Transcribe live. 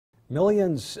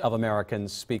Millions of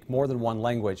Americans speak more than one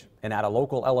language, and at a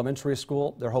local elementary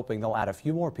school, they're hoping they'll add a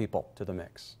few more people to the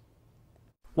mix.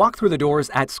 Walk through the doors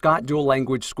at Scott Dual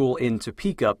Language School in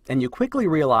Topeka, and you quickly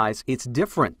realize it's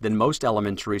different than most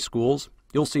elementary schools.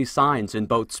 You'll see signs in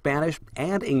both Spanish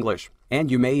and English, and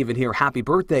you may even hear happy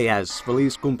birthday as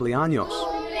Feliz Cumpleaños.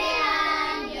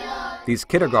 These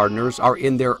kindergartners are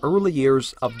in their early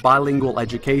years of bilingual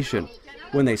education.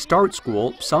 When they start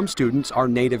school, some students are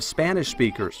native Spanish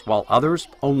speakers, while others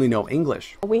only know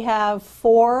English. We have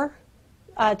 4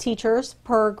 teachers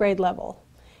per grade level,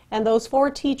 and those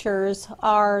 4 teachers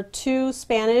are 2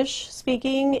 Spanish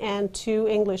speaking and 2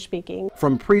 English speaking.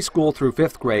 From preschool through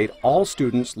 5th grade, all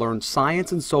students learn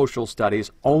science and social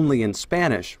studies only in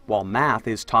Spanish, while math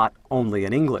is taught only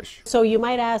in English. So you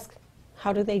might ask,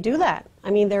 how do they do that?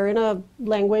 I mean, they're in a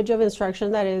language of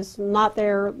instruction that is not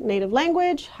their native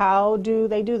language. How do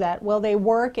they do that? Well, they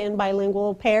work in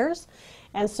bilingual pairs,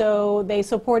 and so they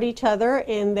support each other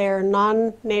in their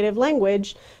non-native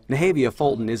language. Nahavia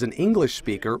Fulton is an English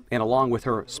speaker, and along with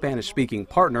her Spanish-speaking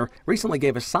partner, recently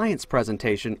gave a science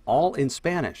presentation all in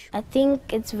Spanish. I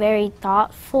think it's very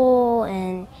thoughtful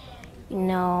and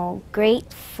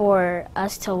great for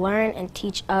us to learn and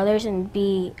teach others and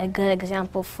be a good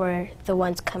example for the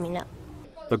ones coming up.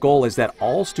 The goal is that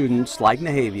all students like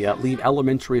Nahavia leave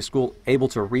elementary school able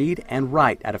to read and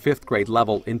write at a 5th grade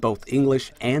level in both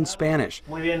English and Spanish.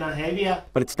 Muy bien, Nahavia.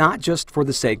 But it's not just for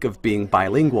the sake of being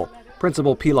bilingual.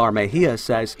 Principal Pilar Mejia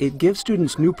says it gives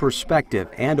students new perspective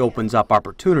and opens up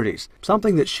opportunities,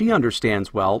 something that she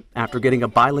understands well after getting a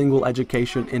bilingual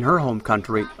education in her home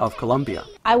country of Colombia.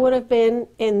 I would have been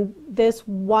in this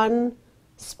one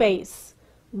space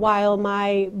while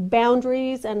my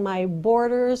boundaries and my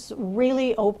borders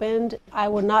really opened. I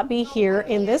would not be here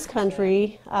in this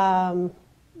country,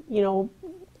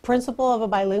 principal of a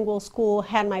bilingual school,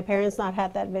 had my parents not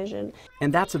had that vision.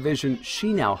 And that's a vision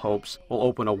she now hopes will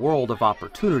open a world of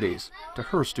opportunities to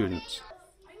her students.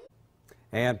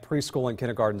 And preschool and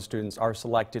kindergarten students are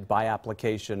selected by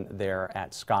application there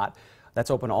at Scott.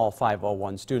 That's open to all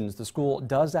 501 students. The school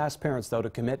does ask parents, though, to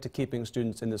commit to keeping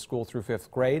students in the school through 5th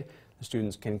grade. The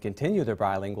students can continue their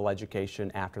bilingual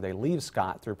education after they leave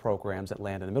Scott through programs at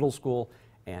Landon Middle School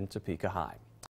and Topeka High.